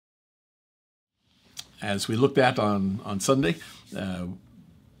As we looked at on Sunday,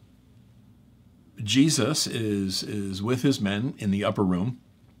 Jesus is with his men in the upper room,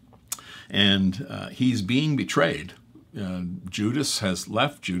 and he's being betrayed. Judas has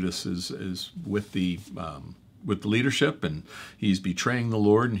left. Judas is with the leadership, and he's betraying the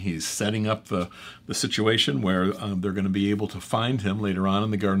Lord, and he's setting up the situation where they're going to be able to find him later on in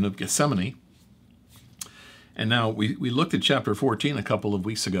the Garden of Gethsemane. And now we looked at chapter 14 a couple of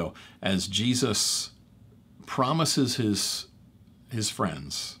weeks ago as Jesus promises his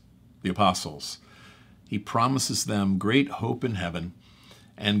friends, the apostles, he promises them great hope in heaven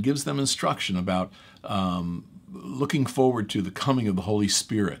and gives them instruction about looking forward to the coming of the Holy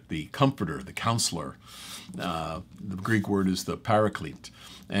Spirit, the Comforter, the Counselor. The Greek word is the Paraclete.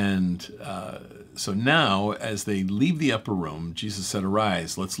 And so now, as they leave the upper room, Jesus said,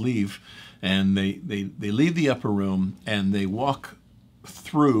 "Arise, let's leave." And they leave the upper room and they walk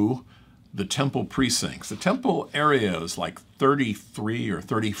through the temple precincts. The temple area is like 33 or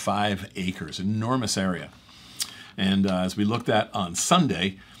 35 acres, enormous area. And as we looked at on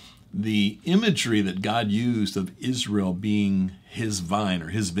Sunday, the imagery that God used of Israel being his vine or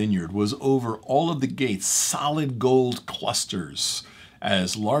his vineyard was over all of the gates, solid gold clusters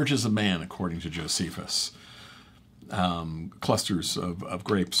as large as a man, according to Josephus. Clusters of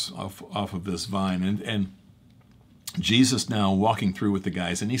grapes off of this vine. And Jesus now walking through with the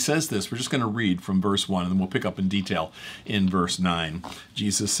guys, and he says this, we're just going to read from verse 1, and then we'll pick up in detail in verse 9.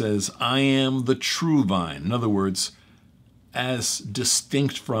 Jesus says, "I am the true vine." In other words, as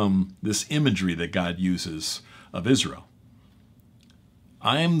distinct from this imagery that God uses of Israel.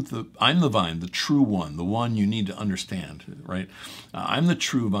 I'm the vine, the true one, the one you need to understand, right? I'm the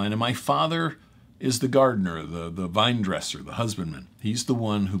true vine, and my Father is the gardener, the vine dresser, the husbandman. He's the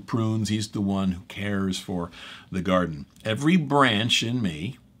one who prunes. He's the one who cares for the garden. Every branch in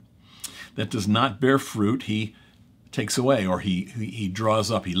me that does not bear fruit, he takes away, or he draws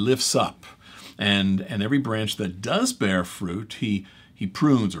up, he lifts up. And every branch that does bear fruit, he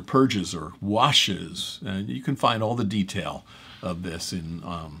prunes or purges or washes. And you can find all the detail of this in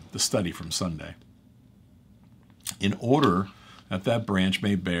the study from Sunday. In order that branch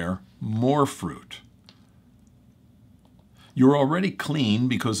may bear more fruit. You're already clean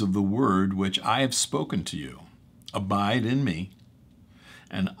because of the word which I have spoken to you. Abide in me,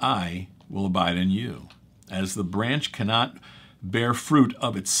 and I will abide in you. As the branch cannot bear fruit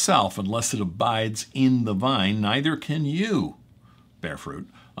of itself unless it abides in the vine, neither can you bear fruit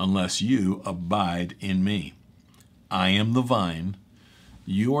unless you abide in me. I am the vine,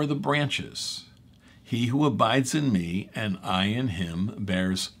 you are the branches. He who abides in me and I in him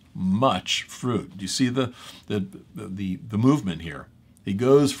bears much fruit. Do you see the movement here? He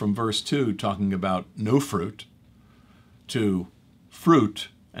goes from verse 2 talking about no fruit to fruit,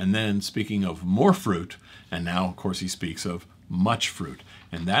 and then speaking of more fruit, and now of course he speaks of much fruit.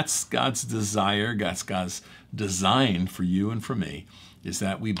 And that's God's desire, God's design for you and for me, is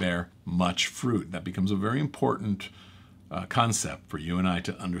that we bear much fruit. That becomes a very important concept for you and I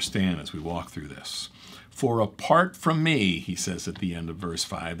to understand as we walk through this. For apart from me, he says at the end of verse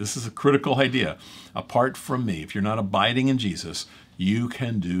 5, this is a critical idea. Apart from me, if you're not abiding in Jesus, you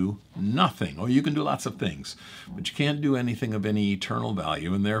can do nothing. Or you can do lots of things, but you can't do anything of any eternal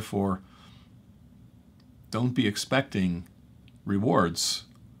value, and therefore don't be expecting rewards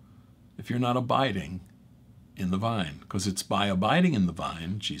if you're not abiding in the vine. Because it's by abiding in the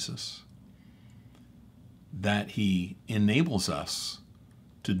vine, Jesus, that he enables us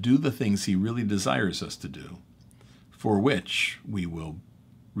to do the things he really desires us to do, for which we will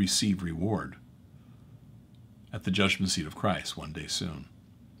receive reward at the judgment seat of Christ one day soon.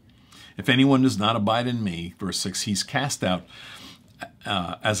 If anyone does not abide in me, verse 6, he's cast out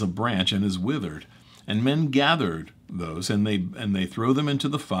as a branch and is withered. And men gathered those, and they throw them into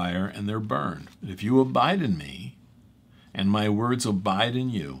the fire, and they're burned. But if you abide in me, and my words abide in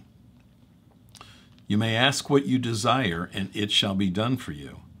you, you may ask what you desire, and it shall be done for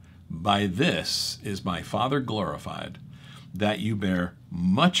you. By this is my Father glorified, that you bear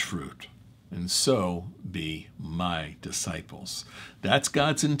much fruit, and so be my disciples. That's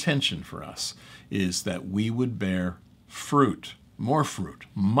God's intention for us, is that we would bear fruit, more fruit,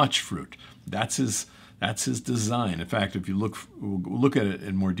 much fruit. That's his design. In fact, if you we'll look at it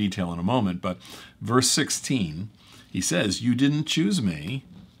in more detail in a moment, but verse 16, he says, you didn't choose me,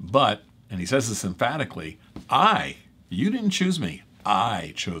 but, and he says this emphatically, you didn't choose me,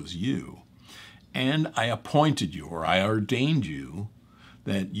 I chose you. And I appointed you, or I ordained you,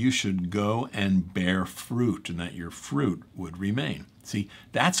 that you should go and bear fruit, and that your fruit would remain. See,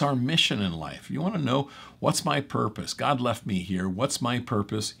 that's our mission in life. You want to know, what's my purpose? God left me here. What's my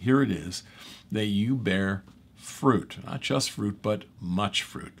purpose? Here it is, that you bear fruit. Not just fruit, but much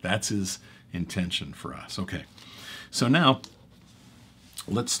fruit. That's his intention for us. Okay, so now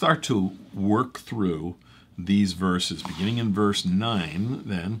let's start to work through these verses. Beginning in verse 9,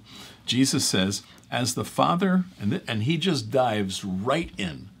 then, Jesus says, as the Father, and he just dives right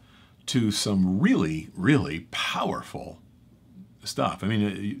in to some really, really powerful stuff. I mean,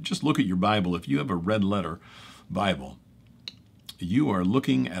 you just look at your Bible. If you have a red letter Bible, you are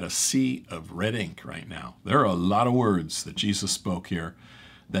looking at a sea of red ink right now. There are a lot of words that Jesus spoke here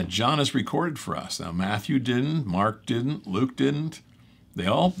that John has recorded for us. Now, Matthew didn't, Mark didn't, Luke didn't. They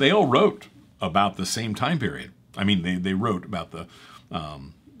all wrote about the same time period. I mean, they wrote about the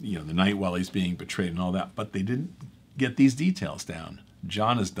the night while he's being betrayed and all that, but they didn't get these details down.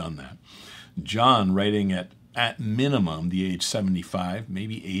 John has done that. John, writing at minimum the age 75,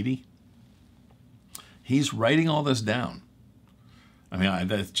 maybe 80, he's writing all this down. I mean,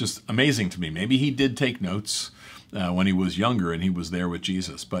 that's just amazing to me. Maybe he did take notes when he was younger and he was there with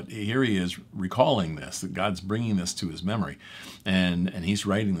Jesus, but here he is recalling this, that God's bringing this to his memory, and he's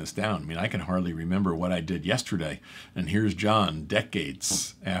writing this down. I mean, I can hardly remember what I did yesterday, and here's John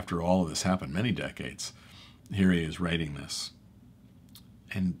decades after all of this happened, many decades. Here he is writing this,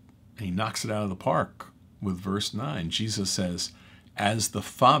 and he knocks it out of the park with verse 9. Jesus says, as the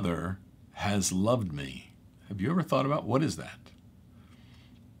Father has loved me. Have you ever thought about what is that?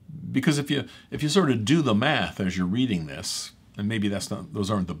 Because if you sort of do the math as you're reading this, and maybe those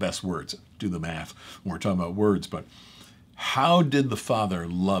aren't the best words, do the math when we're talking about words, but how did the Father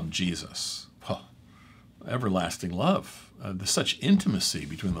love Jesus? Oh, everlasting love. There's such intimacy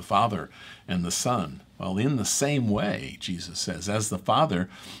between the Father and the Son. Well, in the same way, Jesus says, as the Father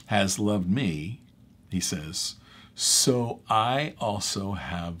has loved me, he says, so I also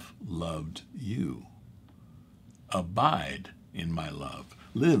have loved you. Abide in my love.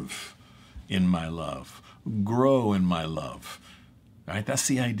 Live in my love. Grow in my love. All right, that's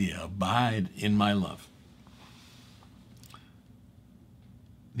the idea. Abide in my love.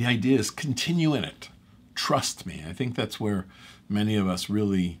 The idea is continue in it. Trust me. I think that's where many of us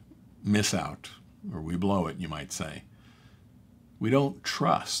really miss out, or we blow it, you might say. We don't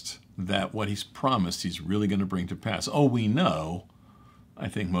trust that what he's promised he's really going to bring to pass. Oh, we know, I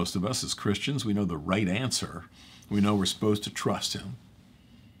think most of us as Christians, we know the right answer. We know we're supposed to trust him.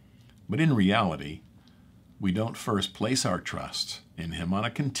 But in reality, we don't first place our trust in him on a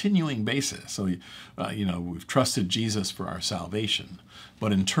continuing basis. So, we've trusted Jesus for our salvation.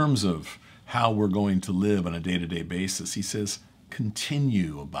 But in terms of how we're going to live on a day-to-day basis, he says,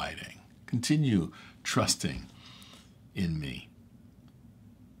 continue abiding. Continue trusting in me.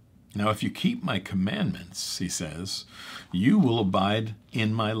 Now, if you keep my commandments, he says, you will abide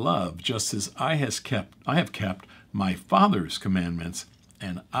in my love, just as I have kept my Father's commandments,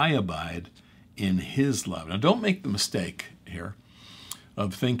 and I abide in his love. Now, don't make the mistake here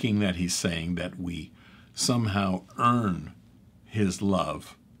of thinking that he's saying that we somehow earn his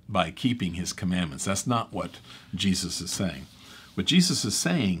love by keeping his commandments. That's not what Jesus is saying. What Jesus is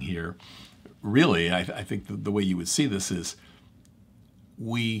saying here, really, I think the way you would see this is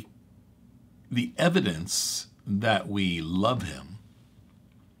the evidence that we love him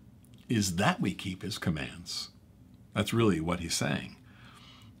is that we keep his commands. That's really what he's saying.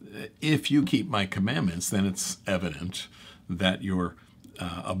 If you keep my commandments, then it's evident that you're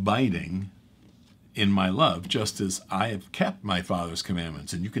abiding in my love, just as I have kept my Father's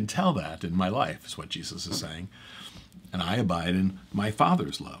commandments. And you can tell that in my life, is what Jesus is saying. And I abide in my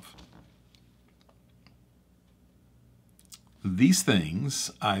Father's love. These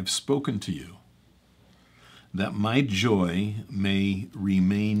things I've spoken to you, that my joy may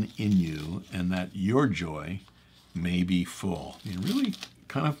remain in you, and that your joy may be full. You really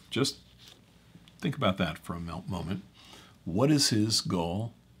kind of just think about that for a moment. What is his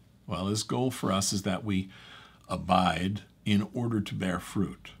goal? Well, his goal for us is that we abide in order to bear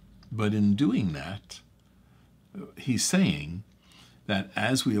fruit. But in doing that, he's saying that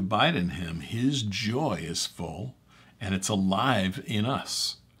as we abide in him, his joy is full and it's alive in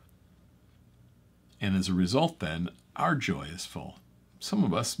us. And as a result, then, our joy is full. Some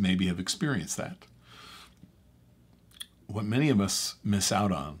of us maybe have experienced that. What many of us miss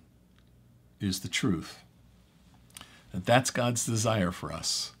out on is the truth. That's God's desire for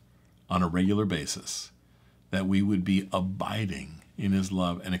us on a regular basis, that we would be abiding in his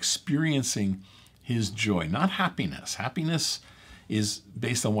love and experiencing his joy, not happiness. Happiness is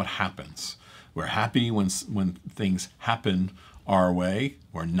based on what happens. We're happy when things happen our way.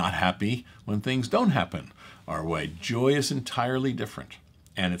 We're not happy when things don't happen our way. Joy is entirely different,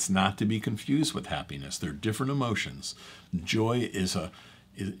 and it's not to be confused with happiness. They're different emotions. Joy is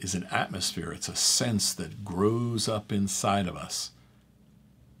an atmosphere. It's a sense that grows up inside of us.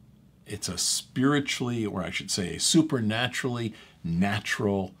 It's a spiritually, or I should say, a supernaturally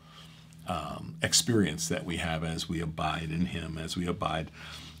natural experience that we have as we abide in him, as we abide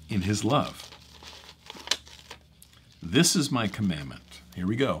in his love. This is my commandment. Here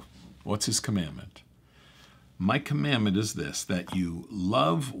we go. What's his commandment? My commandment is this, that you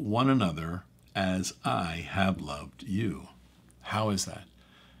love one another as I have loved you. How is that?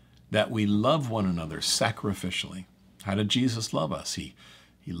 That we love one another sacrificially. How did Jesus love us? He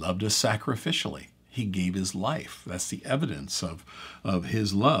loved us sacrificially. He gave his life. That's the evidence of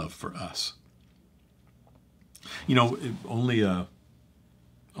his love for us. You know, only a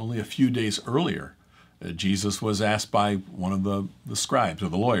few days earlier, Jesus was asked by one of the scribes, or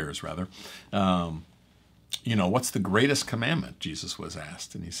the lawyers rather, you know, what's the greatest commandment? Jesus was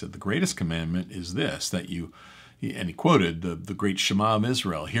asked. And he said, the greatest commandment is this, that you, and he quoted the great Shema of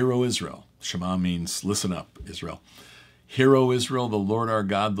Israel, Hear, O Israel. Shema means listen up, Israel. Hear, O Israel, the Lord our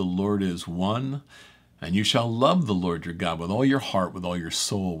God, the Lord is one, and you shall love the Lord your God with all your heart, with all your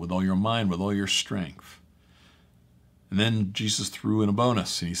soul, with all your mind, with all your strength. And then Jesus threw in a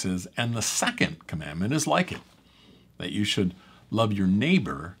bonus, and he says, and the second commandment is like it, that you should love your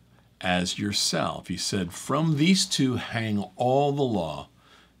neighbor as yourself. He said, from these two hang all the law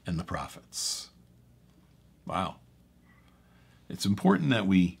and the prophets. Wow. It's important that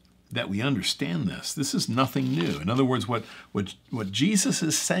we understand this. This is nothing new. In other words, what Jesus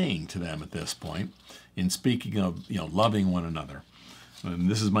is saying to them at this point, in speaking of loving one another, and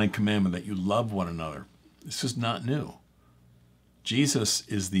this is my commandment, that you love one another. This is not new. Jesus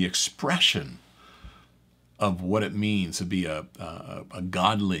is the expression of what it means to be a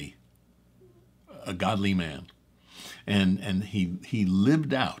godly man, and he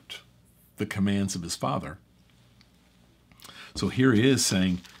lived out the commands of his Father. So here he is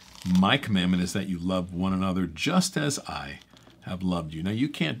saying, my commandment is that you love one another just as I have loved you. Now, you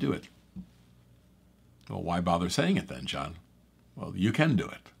can't do it. Well, why bother saying it then, John? Well, you can do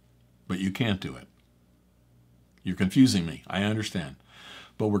it, but you can't do it. You're confusing me. I understand.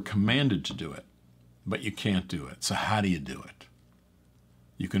 But we're commanded to do it, but you can't do it. So how do you do it?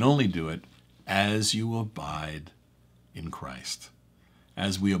 You can only do it as you abide in Christ.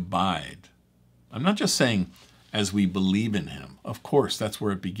 As we abide. I'm not just saying as we believe in him. Of course, that's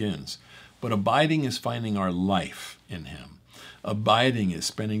where it begins. But abiding is finding our life in him. Abiding is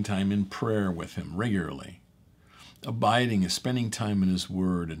spending time in prayer with him regularly. Abiding is spending time in his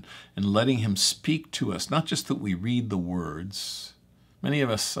word and letting him speak to us, not just that we read the words. Many of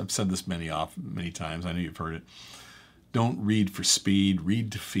us, I've said this many times, I know you've heard it, don't read for speed,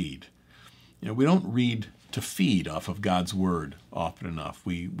 read to feed. We don't read to feed off of God's word often enough.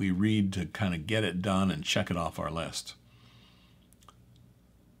 We read to kind of get it done and check it off our list.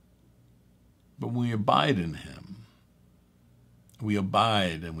 But when we abide in him, we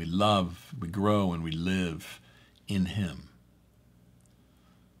abide and we love, we grow and we live in him.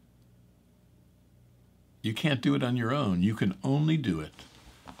 You can't do it on your own. You can only do it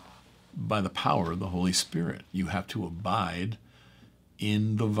by the power of the Holy Spirit. You have to abide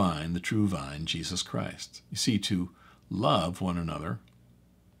in the vine, the true vine, Jesus Christ. You see, to love one another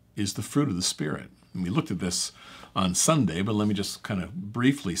is the fruit of the Spirit. And we looked at this on Sunday, but let me just kind of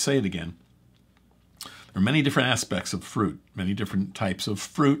briefly say it again. There are many different aspects of fruit, many different types of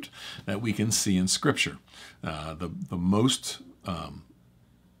fruit that we can see in Scripture. The most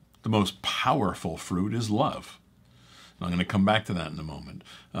powerful fruit is love. And I'm going to come back to that in a moment.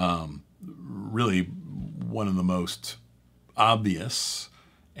 Really, one of the most obvious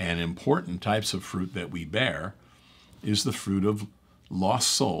and important types of fruit that we bear is the fruit of lost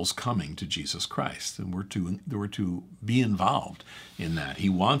souls coming to Jesus Christ. And we're to be involved in that. He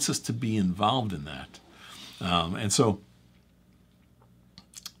wants us to be involved in that. And so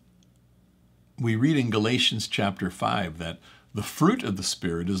we read in Galatians chapter 5 that the fruit of the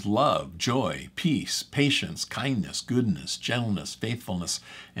Spirit is love, joy, peace, patience, kindness, goodness, gentleness, faithfulness,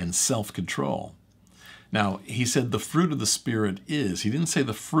 and self-control. Now, he said the fruit of the Spirit is. He didn't say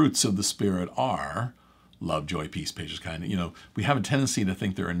the fruits of the Spirit are love, joy, peace, patience, kindness. We have a tendency to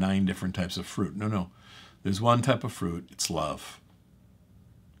think there are 9 different types of fruit. No. There's one type of fruit. It's love.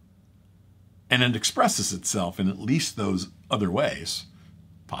 And it expresses itself in at least those other ways,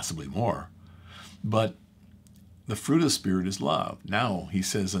 possibly more. But the fruit of the Spirit is love. Now, he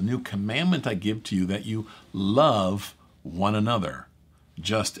says, a new commandment I give to you, that you love one another,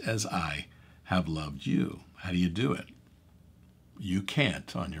 just as I have loved you. How do you do it? You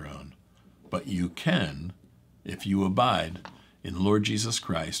can't on your own, but you can if you abide in the Lord Jesus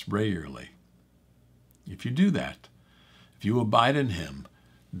Christ regularly. If you do that, if you abide in him,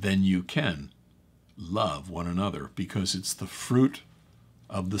 then you can love one another, because it's the fruit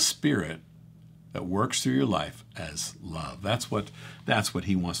of the Spirit that works through your life as love. That's what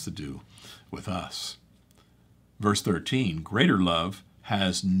he wants to do with us. Verse 13, greater love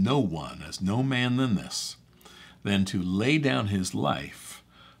has no man than this, than to lay down his life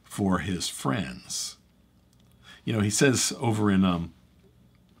for his friends. You know, he says over in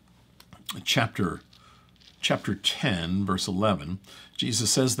chapter 10, verse 11, Jesus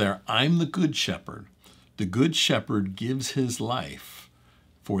says there, I'm the good shepherd. The good shepherd gives his life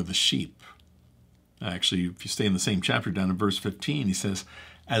for the sheep. Actually, if you stay in the same chapter down in verse 15, he says,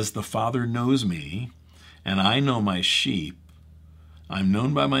 as the Father knows me, and I know my sheep, I'm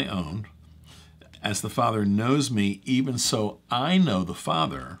known by my own. As the Father knows me, even so I know the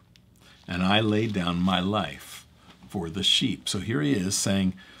Father, and I lay down my life for the sheep. So here he is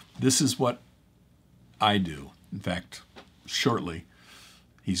saying, this is what I do. In fact, shortly,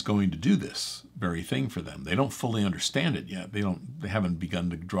 he's going to do this very thing for them. They don't fully understand it yet. They haven't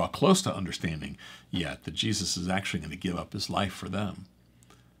begun to draw close to understanding yet that Jesus is actually going to give up his life for them.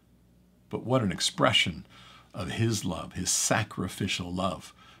 But what an expression of his love, his sacrificial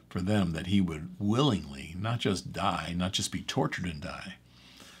love for them, that he would willingly not just die, not just be tortured and die,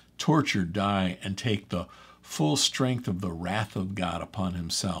 and take the full strength of the wrath of God upon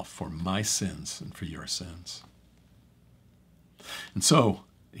himself for my sins and for your sins. And so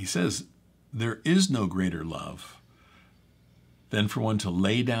he says, there is no greater love than for one to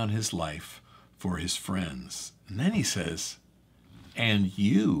lay down his life for his friends. And then he says, and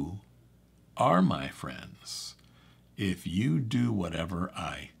you are my friends if you do whatever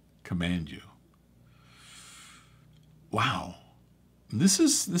I command you. Wow. This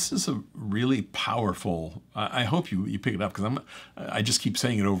is a really powerful, I hope you pick it up, because I just keep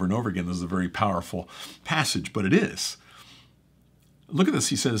saying it over and over again. This is a very powerful passage, but it is. Look at this.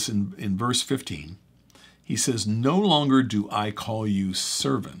 He says in verse 15, he says, no longer do I call you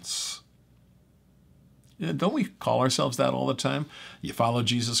servants. Don't we call ourselves that all the time? You follow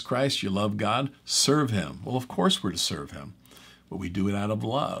Jesus Christ, you love God, serve him. Well, of course we're to serve him, but we do it out of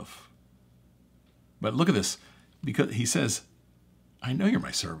love. But look at this, because he says, I know you're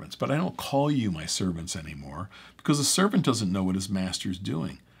my servants, but I don't call you my servants anymore, because a servant doesn't know what his master's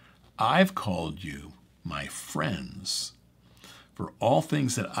doing. I've called you my friends. For all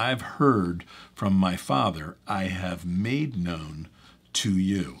things that I've heard from my Father, I have made known to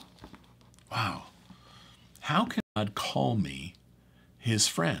you. Wow. How can God call me his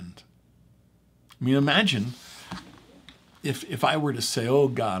friend? I mean, imagine if I were to say, oh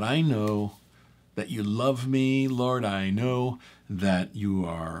God, I know that you love me, Lord. I know that you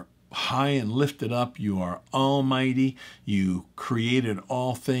are high and lifted up. You are almighty. You created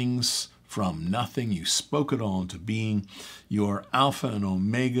all things from nothing. You spoke it all into being. You are Alpha and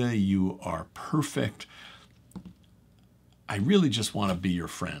Omega. You are perfect. I really just want to be your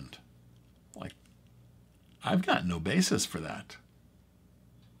friend. Like, I've got no basis for that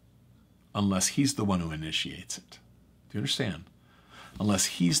unless he's the one who initiates it. Do you understand? Unless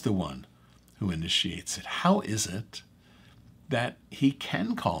he's the one who initiates it. How is it that he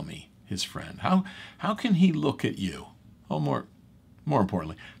can call me his friend? How can he look at you? Oh, more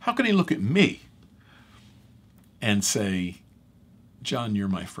importantly, how can he look at me and say, John, you're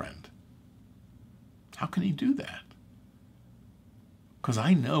my friend? How can he do that? Because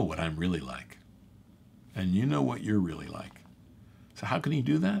I know what I'm really like, and you know what you're really like. So how can he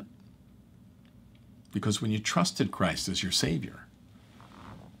do that? Because when you trusted Christ as your Savior,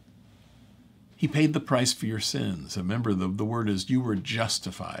 he paid the price for your sins. Remember, the word is you were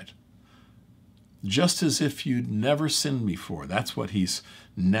justified. Just as if you'd never sinned before. That's what he's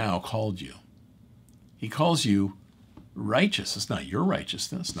now called you. He calls you righteous. It's not your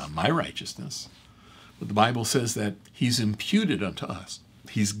righteousness, not my righteousness. But the Bible says that he's imputed unto us.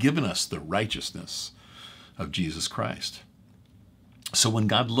 He's given us the righteousness of Jesus Christ. So when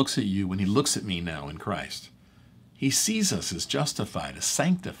God looks at you, when he looks at me now in Christ, he sees us as justified, as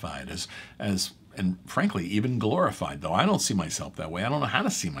sanctified, as and frankly, even glorified. Though I don't see myself that way. I don't know how to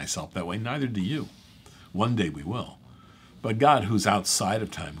see myself that way. Neither do you. One day we will. But God, who's outside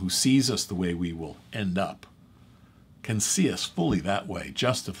of time, who sees us the way we will end up, can see us fully that way,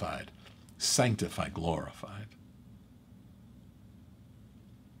 justified, sanctified, glorified.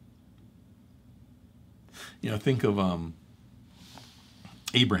 You know, think of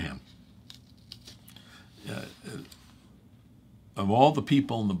Abraham. Of all the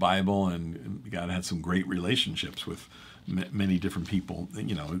people in the Bible, and God had some great relationships with many different people,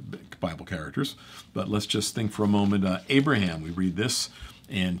 Bible characters. But let's just think for a moment. Abraham, we read this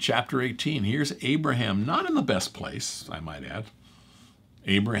in chapter 18. Here's Abraham, not in the best place, I might add.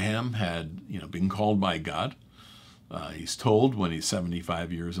 Abraham had, been called by God. He's told when he's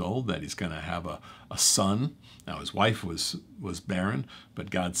 75 years old that he's going to have a son. Now, his wife was barren,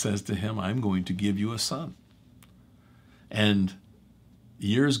 but God says to him, I'm going to give you a son. And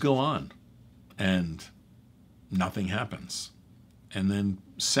years go on, and nothing happens. And then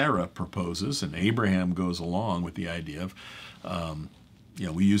Sarah proposes, and Abraham goes along with the idea of,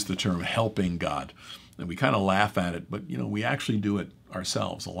 we use the term helping God. And we kind of laugh at it, but, we actually do it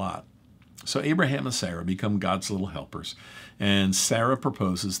ourselves a lot. So Abraham and Sarah become God's little helpers. And Sarah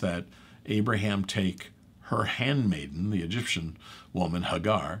proposes that Abraham take her handmaiden, the Egyptian woman,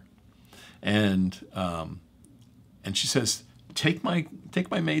 Hagar, and she says, take my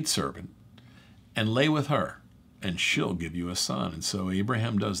maidservant and lay with her, and she'll give you a son. And so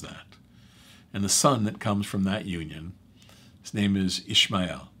Abraham does that. And the son that comes from that union, his name is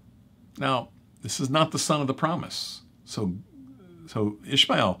Ishmael. Now, this is not the son of the promise. So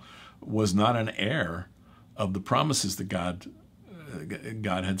Ishmael was not an heir of the promises that God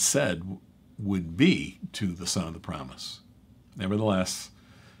had said would be to the son of the promise. Nevertheless,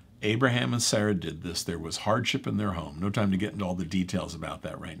 Abraham and Sarah did this. There was hardship in their home. No time to get into all the details about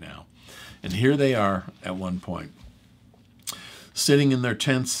that right now. And here they are at one point, sitting in their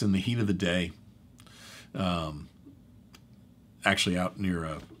tents in the heat of the day, actually out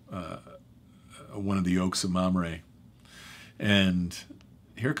near one of the oaks of Mamre. And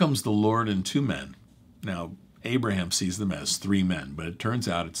here comes the Lord and two men. Now, Abraham sees them as three men, but it turns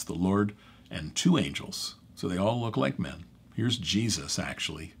out it's the Lord and two angels. So they all look like men. Here's Jesus,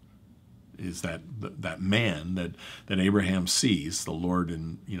 actually, is that man that Abraham sees, the Lord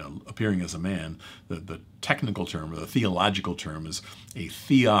appearing as a man. The technical term, or the theological term, is a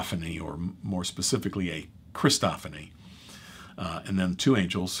theophany, or more specifically a Christophany. And then two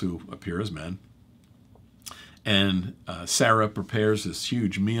angels who appear as men. And Sarah prepares this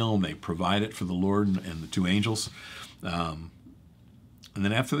huge meal, and they provide it for the Lord and the two angels. And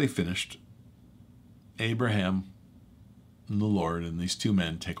then after they finished, Abraham and the Lord and these two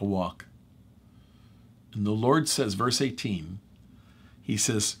men take a walk. And the Lord says, verse 18, he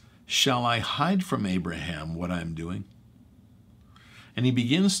says, shall I hide from Abraham what I'm doing? And he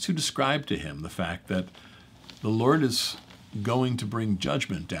begins to describe to him the fact that the Lord is going to bring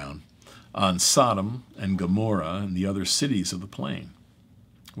judgment down on Sodom and Gomorrah and the other cities of the plain,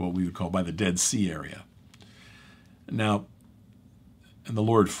 what we would call by the Dead Sea area. Now, and the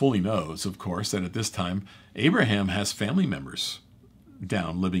Lord fully knows, of course, that at this time, Abraham has family members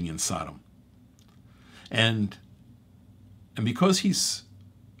down living in Sodom. And because he's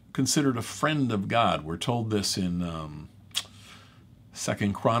considered a friend of God, we're told this in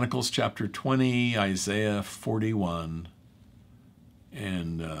 2 Chronicles chapter 20, Isaiah 41,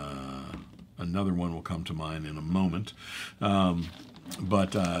 and another one will come to mind in a moment.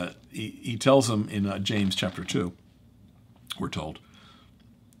 But he tells them in James chapter 2, we're told,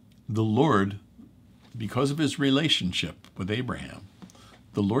 the Lord, because of his relationship with Abraham,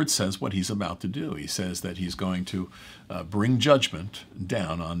 the Lord says what he's about to do. He says that he's going to bring judgment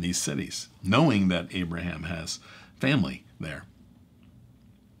down on these cities, knowing that Abraham has family there.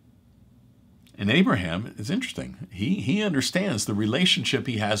 And Abraham is interesting. He understands the relationship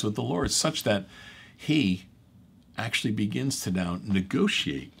he has with the Lord such that he actually begins to now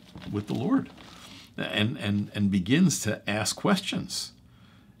negotiate with the Lord and begins to ask questions.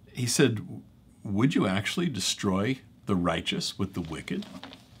 He said, would you actually destroy the righteous with the wicked?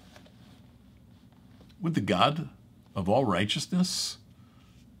 Would the God of all righteousness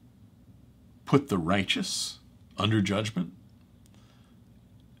put the righteous under judgment?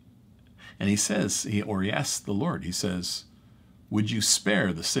 And he says, he asks the Lord, he says, would you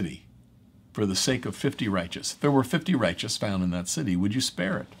spare the city for the sake of 50 righteous? If there were 50 righteous found in that city, would you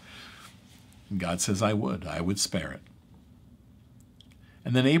spare it? And God says, I would spare it.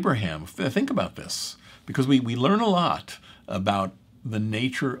 And then Abraham, think about this, because we learn a lot about the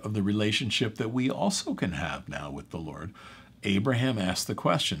nature of the relationship that we also can have now with the Lord. Abraham asked the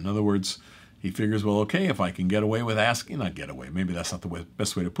question. In other words, he figures, well, okay, if I can get away with asking, not get away, maybe that's not the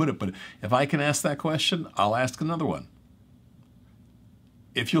best way to put it, but if I can ask that question, I'll ask another one.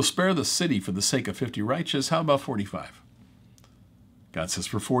 If you'll spare the city for the sake of 50 righteous, how about 45? God says,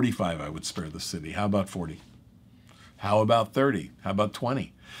 for 45 I would spare the city. How about 40? How about 30? How about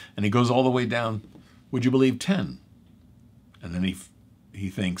 20? And he goes all the way down, would you believe 10? And then he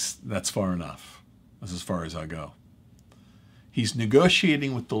thinks, that's far enough. That's as far as I go. He's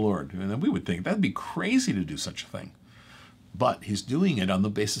negotiating with the Lord. And we would think that'd be crazy to do such a thing. But he's doing it on the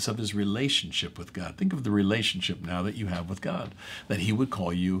basis of his relationship with God. Think of the relationship now that you have with God, that he would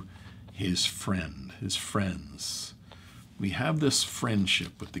call you his friend, his friends. We have this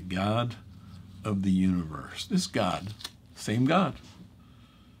friendship with the God of the universe. This God, same God.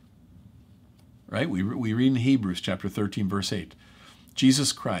 Right? We read in Hebrews chapter 13, verse 8.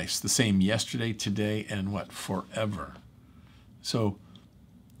 Jesus Christ, the same yesterday, today, and what? Forever. So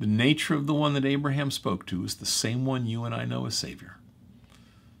the nature of the one that Abraham spoke to is the same one you and I know as Savior.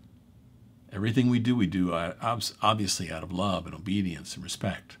 Everything we do obviously out of love and obedience and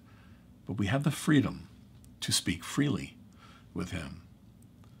respect. But we have the freedom to speak freely with him.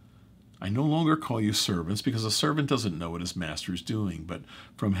 I no longer call you servants, because a servant doesn't know what his master is doing. But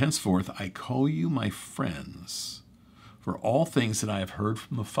from henceforth I call you my friends. For all things that I have heard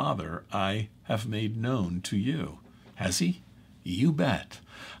from the Father, I have made known to you. Has he? You bet.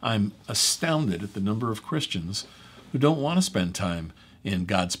 I'm astounded at the number of Christians who don't want to spend time in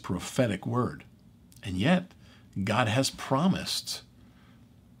God's prophetic word. And yet, God has promised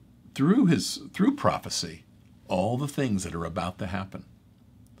through prophecy all the things that are about to happen.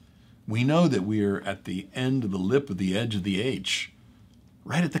 We know that we are at the end of the lip of the edge of the age,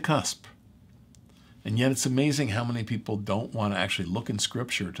 right at the cusp. And yet it's amazing how many people don't want to actually look in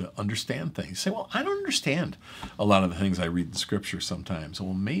Scripture to understand things. Say, well, I don't understand a lot of the things I read in Scripture sometimes.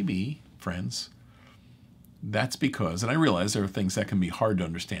 Well, maybe, friends, that's because, and I realize there are things that can be hard to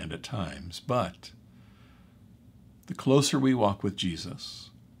understand at times, but the closer we walk with Jesus,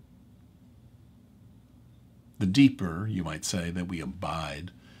 the deeper, you might say, that we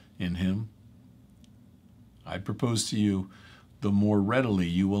abide in him, I propose to you, the more readily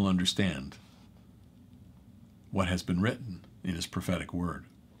you will understand what has been written in his prophetic word.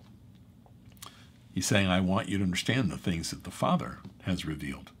 He's saying, I want you to understand the things that the Father has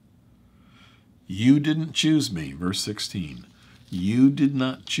revealed. You didn't choose me, verse 16. You did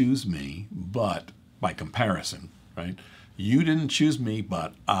not choose me, but, by comparison, right? You didn't choose me,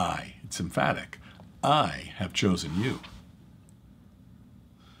 but I. It's emphatic. I have chosen you.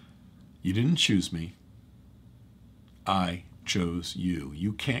 You didn't choose me. I chose you.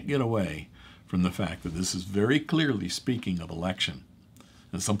 You can't get away from the fact that this is very clearly speaking of election.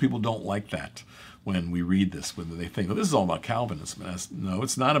 And some people don't like that when we read this, when they think, well, this is all about Calvinism. No,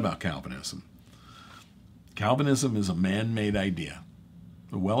 it's not about Calvinism. Calvinism is a man-made idea.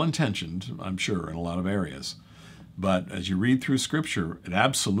 Well-intentioned, I'm sure, in a lot of areas. But as you read through Scripture, it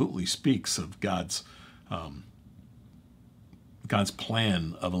absolutely speaks of God's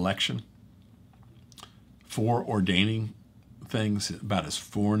plan of election, foreordaining things, about his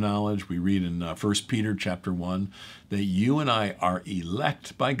foreknowledge. We read in 1 Peter chapter 1 that you and I are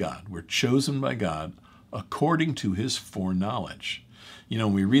elect by God. We're chosen by God according to his foreknowledge. You know,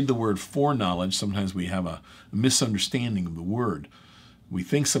 when we read the word foreknowledge, sometimes we have a misunderstanding of the word. We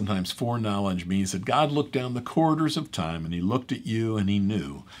think sometimes foreknowledge means that God looked down the corridors of time and he looked at you and he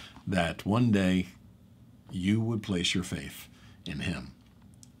knew that one day you would place your faith in him.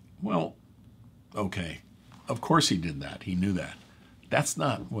 Well, okay. Of course he did that. He knew that. That's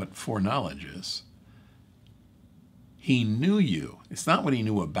not what foreknowledge is. He knew you. It's not what he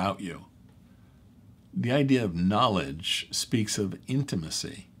knew about you. The idea of knowledge speaks of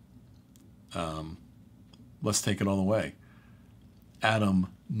intimacy. Let's take it all the way. Adam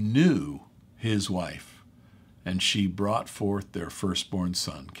knew his wife, and she brought forth their firstborn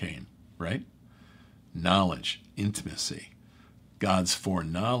son, Cain, right? Knowledge, intimacy. God's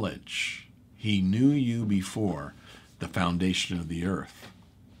foreknowledge. He knew you before the foundation of the earth.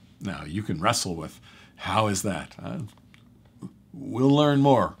 Now, you can wrestle with, how is that? We'll learn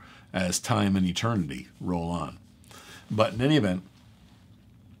more as time and eternity roll on. But in any event,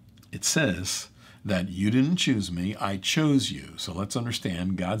 it says that you didn't choose me, I chose you. So let's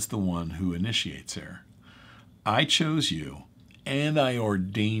understand, God's the one who initiates here. I chose you, and I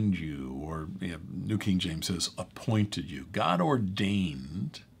ordained you, or New King James says, appointed you. God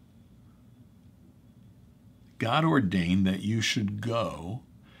ordained that you should go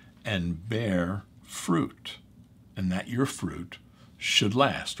and bear fruit, and that your fruit should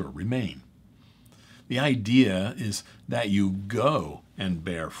last or remain. The idea is that you go and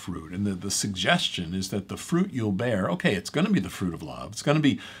bear fruit. And the suggestion is that the fruit you'll bear, okay, it's going to be the fruit of love. It's going to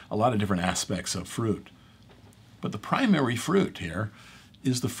be a lot of different aspects of fruit. But the primary fruit here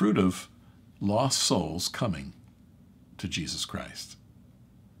is the fruit of lost souls coming to Jesus Christ.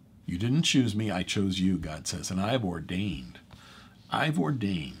 You didn't choose me, I chose you, God says, and I've ordained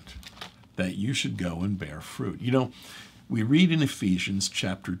that you should go and bear fruit. You know, We read in Ephesians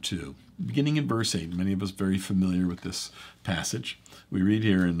chapter 2, beginning in verse 8. Many of us are very familiar with this passage. We read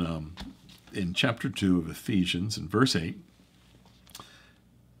here in chapter 2 of Ephesians, in verse 8,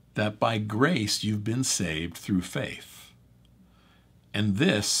 that by grace you've been saved through faith. And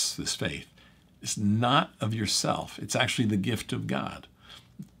this faith, is not of yourself. It's actually the gift of God.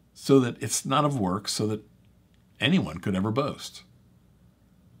 So that it's not of works, so that anyone could ever boast.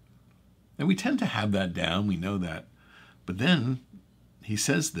 And we tend to have that down, we know that. But then he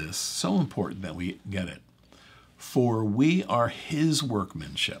says this, so important that we get it. For we are his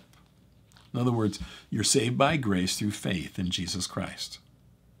workmanship. In other words, you're saved by grace through faith in Jesus Christ.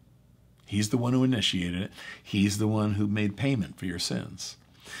 He's the one who initiated it. He's the one who made payment for your sins.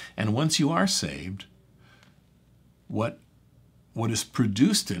 And once you are saved, what is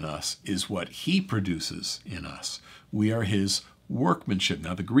produced in us is what he produces in us. We are his workmanship.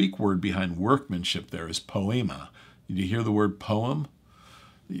 Now, the Greek word behind workmanship there is poema. Did you hear the word poem?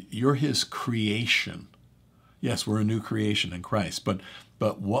 You're his creation. Yes, we're a new creation in Christ, but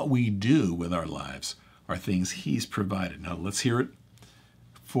what we do with our lives are things he's provided. Now, let's hear it.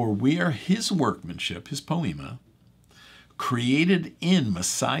 For we are his workmanship, his poema, created in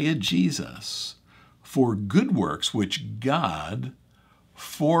Messiah Jesus for good works which God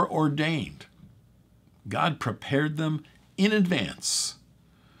foreordained. God prepared them in advance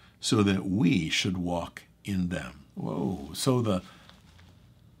so that we should walk in them. Whoa. So the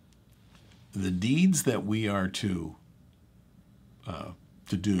deeds that we are to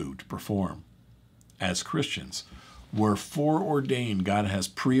perform as Christians were foreordained. God has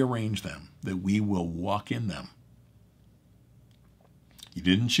prearranged them that we will walk in them. You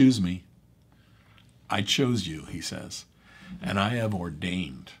didn't choose me. I chose you, he says, and I have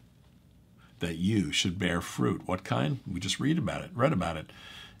ordained that you should bear fruit. What kind? We just read about it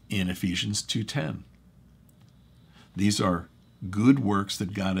in Ephesians 2:10. These are good works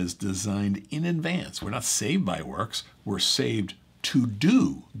that God has designed in advance. We're not saved by works. We're saved to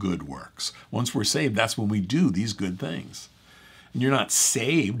do good works. Once we're saved, that's when we do these good things. And you're not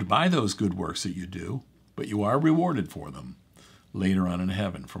saved by those good works that you do, but you are rewarded for them later on in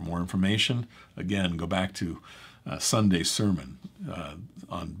heaven. For more information, again, go back to Sunday's sermon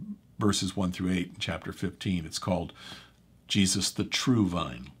on verses 1 through 8 in chapter 15. It's called Jesus the True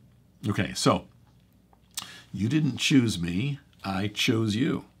Vine. Okay, so you didn't choose me, I chose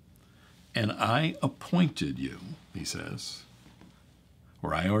you. And I appointed you, he says,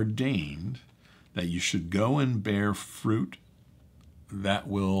 or I ordained that you should go and bear fruit that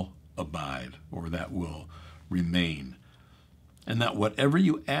will abide, or that will remain. And that whatever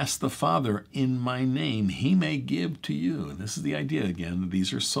you ask the Father in my name, he may give to you. And this is the idea again,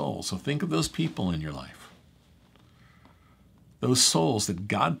 these are souls. So think of those people in your life. Those souls that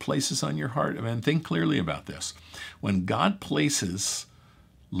God places on your heart. I mean, think clearly about this. When God places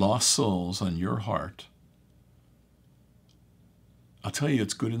lost souls on your heart, I'll tell you,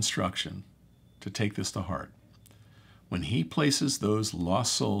 it's good instruction to take this to heart. When he places those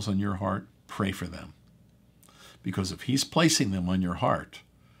lost souls on your heart, pray for them. Because if he's placing them on your heart,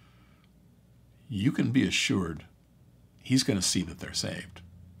 you can be assured he's going to see that they're saved.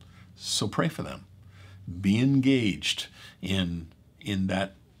 So pray for them. Be engaged in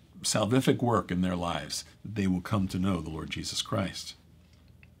that salvific work in their lives, that they will come to know the Lord Jesus Christ.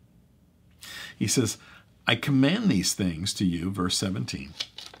 He says, I command these things to you, verse 17,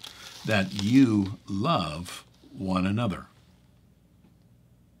 that you love one another.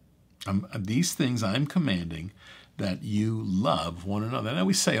 These things I'm commanding that you love one another. Now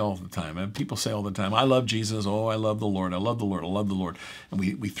we say all the time, people say all the time, I love Jesus, oh, I love the Lord, I love the Lord, I love the Lord. And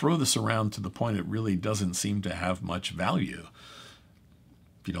we throw this around to the point it really doesn't seem to have much value,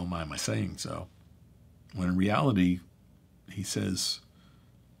 if you don't mind my saying so. When in reality, he says,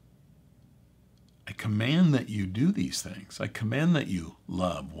 I command that you do these things. I command that you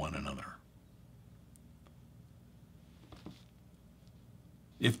love one another.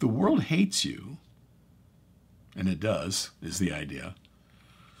 If the world hates you, and it does, is the idea,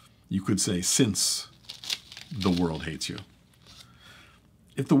 you could say, since the world hates you.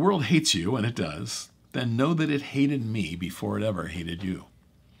 If the world hates you, and it does, then know that it hated me before it ever hated you.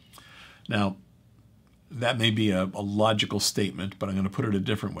 Now, that may be a logical statement, but I'm going to put it a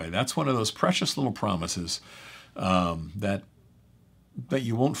different way. That's one of those precious little promises that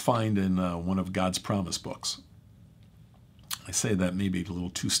you won't find in one of God's promise books. I say that maybe a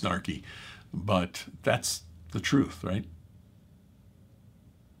little too snarky, but that's the truth, right?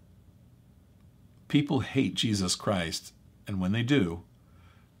 People hate Jesus Christ, and when they do,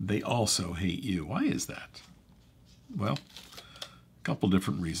 they also hate you. Why is that? Well, a couple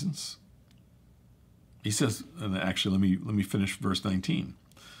different reasons. He says, and actually, let me finish verse 19.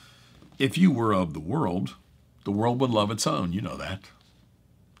 If you were of the world would love its own. You know that.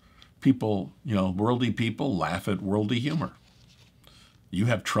 People, worldly people laugh at worldly humor. You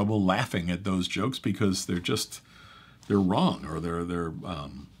have trouble laughing at those jokes because they're wrong, or they're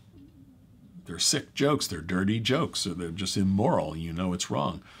sick jokes, they're dirty jokes, or they're just immoral. You know it's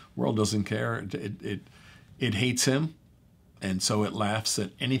wrong. World doesn't care. It hates him, and so it laughs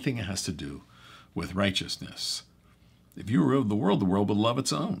at anything that has to do with righteousness. If you were of the world would love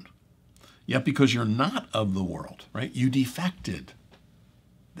its own. Yet because you're not of the world, right? You defected.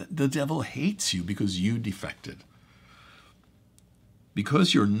 The devil hates you because you defected.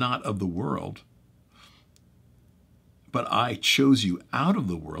 Because you're not of the world, but I chose you out of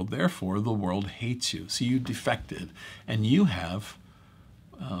the world, therefore the world hates you. See, you defected, and you have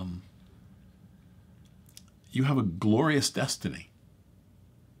a glorious destiny.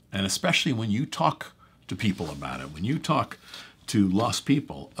 And especially when you talk to people about it, when you talk to lost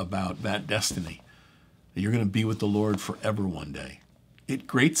people about that destiny, that you're going to be with the Lord forever one day, it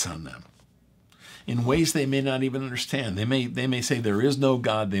grates on them in ways they may not even understand. They may say there is no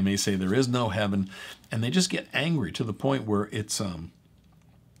God. They may say there is no heaven, and they just get angry to the point where it's an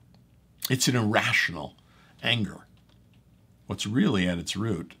irrational anger. What's really at its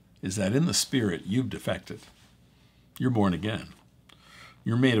root is that in the spirit you've defected. You're born again.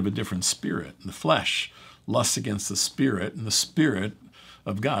 You're made of a different spirit. The flesh lusts against the spirit, and the Spirit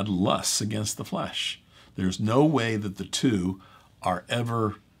of God lusts against the flesh. There's no way that the two are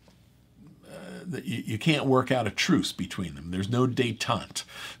ever, you can't work out a truce between them. There's no détente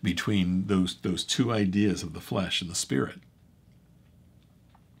between those two ideas of the flesh and the spirit.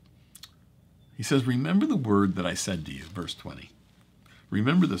 He says, remember the word that I said to you, verse 20.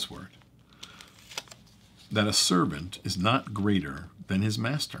 Remember this word, that a servant is not greater than his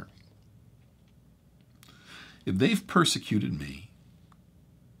master. If they've persecuted me,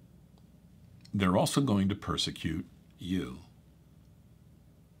 they're also going to persecute you.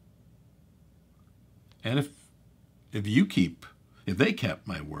 And if they kept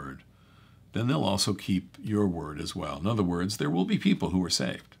my word, then they'll also keep your word as well. In other words, there will be people who are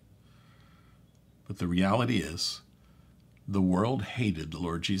saved. But the reality is, the world hated the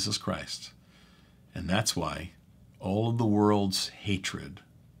Lord Jesus Christ. And that's why all of the world's hatred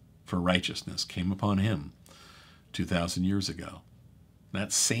for righteousness came upon him 2,000 years ago.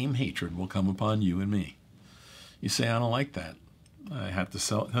 That same hatred will come upon you and me. You say, I don't like that. I have to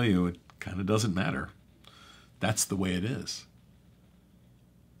tell you, it kind of doesn't matter. That's the way it is.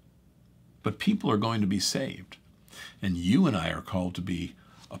 But people are going to be saved. And you and I are called to be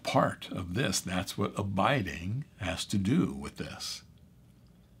a part of this. That's what abiding has to do with this.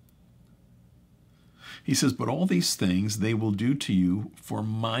 He says, but all these things they will do to you for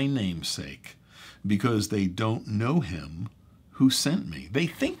my name's sake, because they don't know him who sent me. They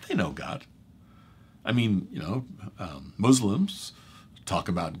think they know God. I mean, Muslims talk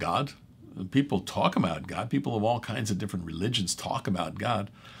about God. People talk about God. People of all kinds of different religions talk about God.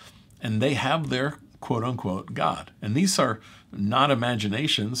 And they have their quote-unquote God. And these are not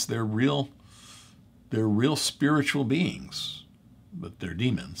imaginations. They're real spiritual beings. But they're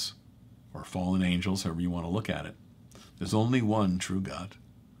demons or fallen angels, however you want to look at it. There's only one true God.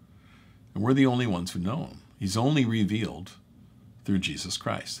 And we're the only ones who know him. He's only revealed through Jesus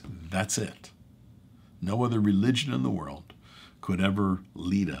Christ. That's it. No other religion in the world could ever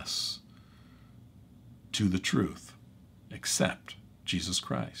lead us to the truth except Jesus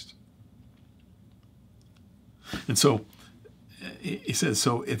Christ. And so he says,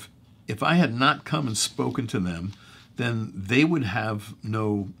 so if I had not come and spoken to them, then they would have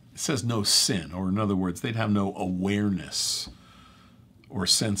no, it says no sin, or in other words, they'd have no awareness or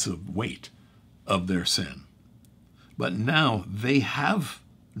sense of weight of their sin. But now they have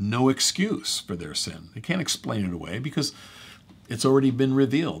no excuse for their sin. They can't explain it away because it's already been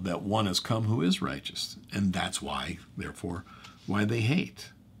revealed that one has come who is righteous. And that's why, therefore, why they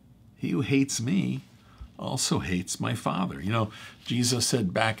hate. He who hates me also hates my Father. Jesus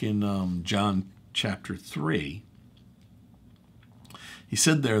said back in John chapter 3, he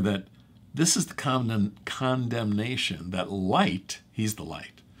said there that this is the condemnation, that light, he's the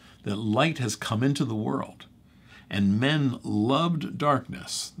light, that light has come into the world, and men loved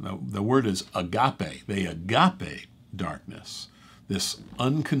darkness. Now, the word is agape. They agape darkness, this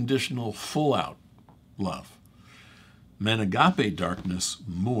unconditional, full-out love. Men agape darkness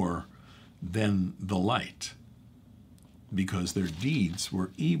more than the light, because their deeds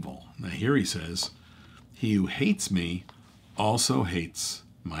were evil. Now here he says, he who hates me also hates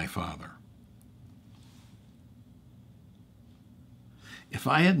my Father. if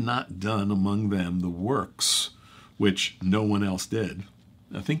I had not done among them the works which no one else did.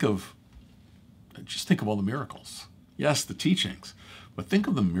 Now just think of all the miracles. Yes, the teachings, but think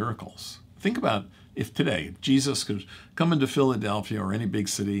of the miracles. Think about if today Jesus could come into Philadelphia or any big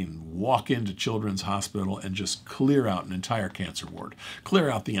city and walk into Children's Hospital and just clear out an entire cancer ward, clear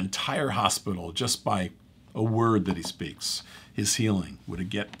out the entire hospital just by a word that he speaks. His healing, would it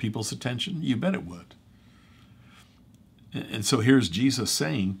get people's attention? You bet it would. And so here's Jesus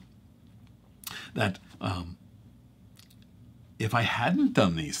saying that if I hadn't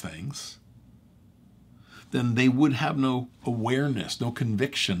done these things, then they would have no awareness, no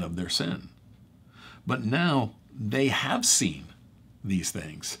conviction of their sin. But now they have seen these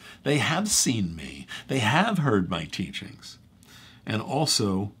things. They have seen me. They have heard my teachings. And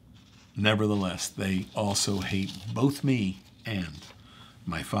also, nevertheless, they also hate both me and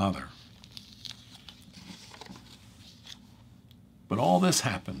my Father. But all this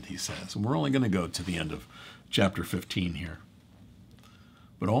happened, he says, and we're only going to go to the end of chapter 15 here.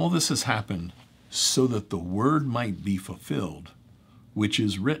 But all this has happened so that the word might be fulfilled, which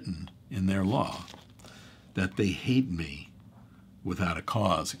is written in their law, that they hate me without a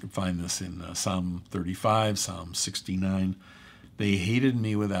cause. You can find this in Psalm 35, Psalm 69. They hated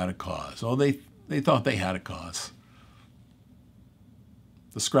me without a cause. Oh, they thought they had a cause.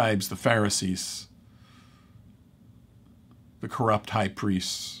 The scribes, the Pharisees, the corrupt high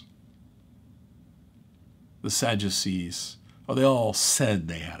priests, the Sadducees, oh, they all said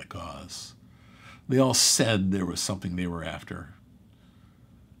they had a cause. They all said there was something they were after.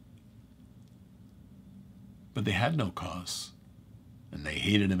 But they had no cause, and they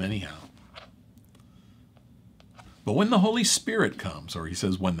hated him anyhow. But when the Holy Spirit comes, or he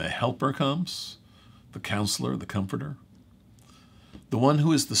says when the Helper comes, the Counselor, the Comforter, the one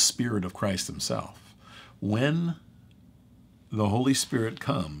who is the Spirit of Christ himself, when the Holy Spirit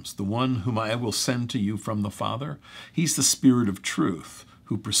comes, the one whom I will send to you from the Father, he's the Spirit of truth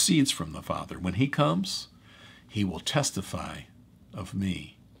who proceeds from the Father. When he comes, he will testify of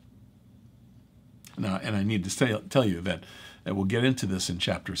me. Now, and I need to tell you that we'll get into this in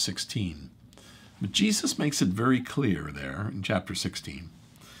chapter 16. But Jesus makes it very clear there in chapter 16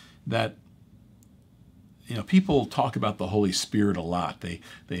 that people talk about the Holy Spirit a lot. They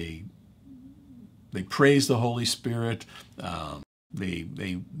praise the Holy Spirit.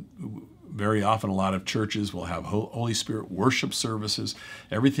 They very often, a lot of churches will have Holy Spirit worship services.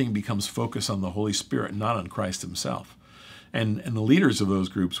 Everything becomes focused on the Holy Spirit, not on Christ himself. And the leaders of those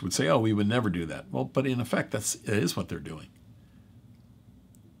groups would say, oh, we would never do that. Well, but in effect, it is what they're doing.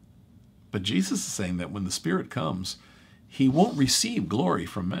 But Jesus is saying that when the Spirit comes, he won't receive glory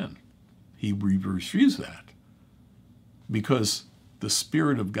from men. He refused that because the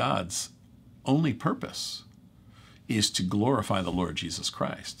Spirit of God's only purpose is to glorify the Lord Jesus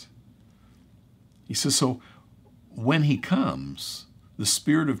Christ. He says, so when he comes, the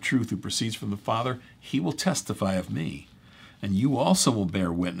Spirit of truth who proceeds from the Father, he will testify of me. And you also will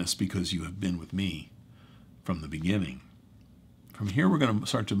bear witness because you have been with me from the beginning. From here, we're going to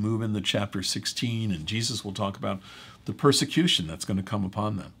start to move into chapter 16, and Jesus will talk about the persecution that's going to come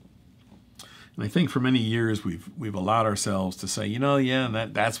upon them. And I think for many years we've allowed ourselves to say,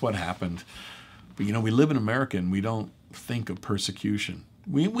 that's what happened. But, we live in America and we don't think of persecution.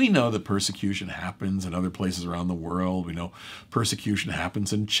 We know that persecution happens in other places around the world. We know persecution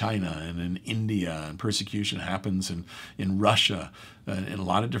happens in China and in India, and persecution happens in Russia, and in a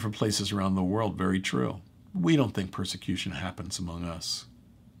lot of different places around the world. Very true. We don't think persecution happens among us.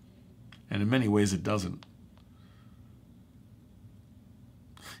 And in many ways it doesn't.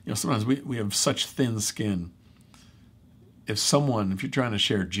 Sometimes we have such thin skin. If you're trying to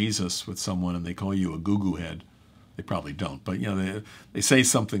share Jesus with someone and they call you a goo-goo head, they probably don't, but they say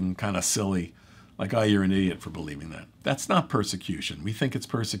something kind of silly, like, oh, you're an idiot for believing that. That's not persecution. We think it's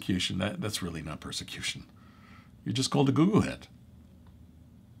persecution. That's really not persecution. You're just called a goo-goo head.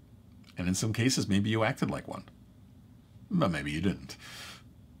 And in some cases, maybe you acted like one. But maybe you didn't.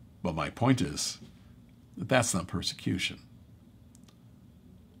 But my point is that that's not persecution.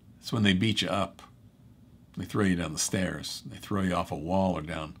 It's when they beat you up. They throw you down the stairs. They throw you off a wall or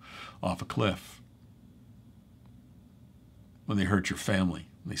down off a cliff. When they hurt your family,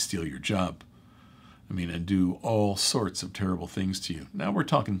 they steal your job, and do all sorts of terrible things to you. Now we're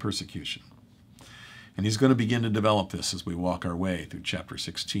talking persecution. And he's going to begin to develop this as we walk our way through chapter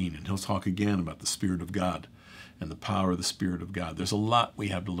 16. And he'll talk again about the Spirit of God and the power of the Spirit of God. There's a lot we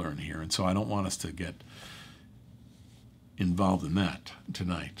have to learn here, and so I don't want us to get involved in that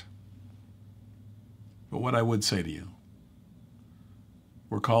tonight. But what I would say to you,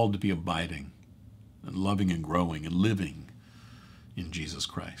 we're called to be abiding and loving and growing and living in Jesus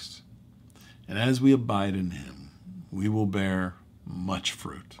Christ. And as we abide in him, we will bear much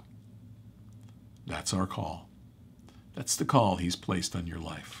fruit. That's our call. That's the call he's placed on your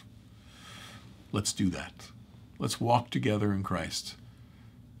life. Let's do that. Let's walk together in Christ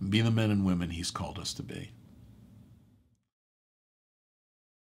and be the men and women he's called us to be.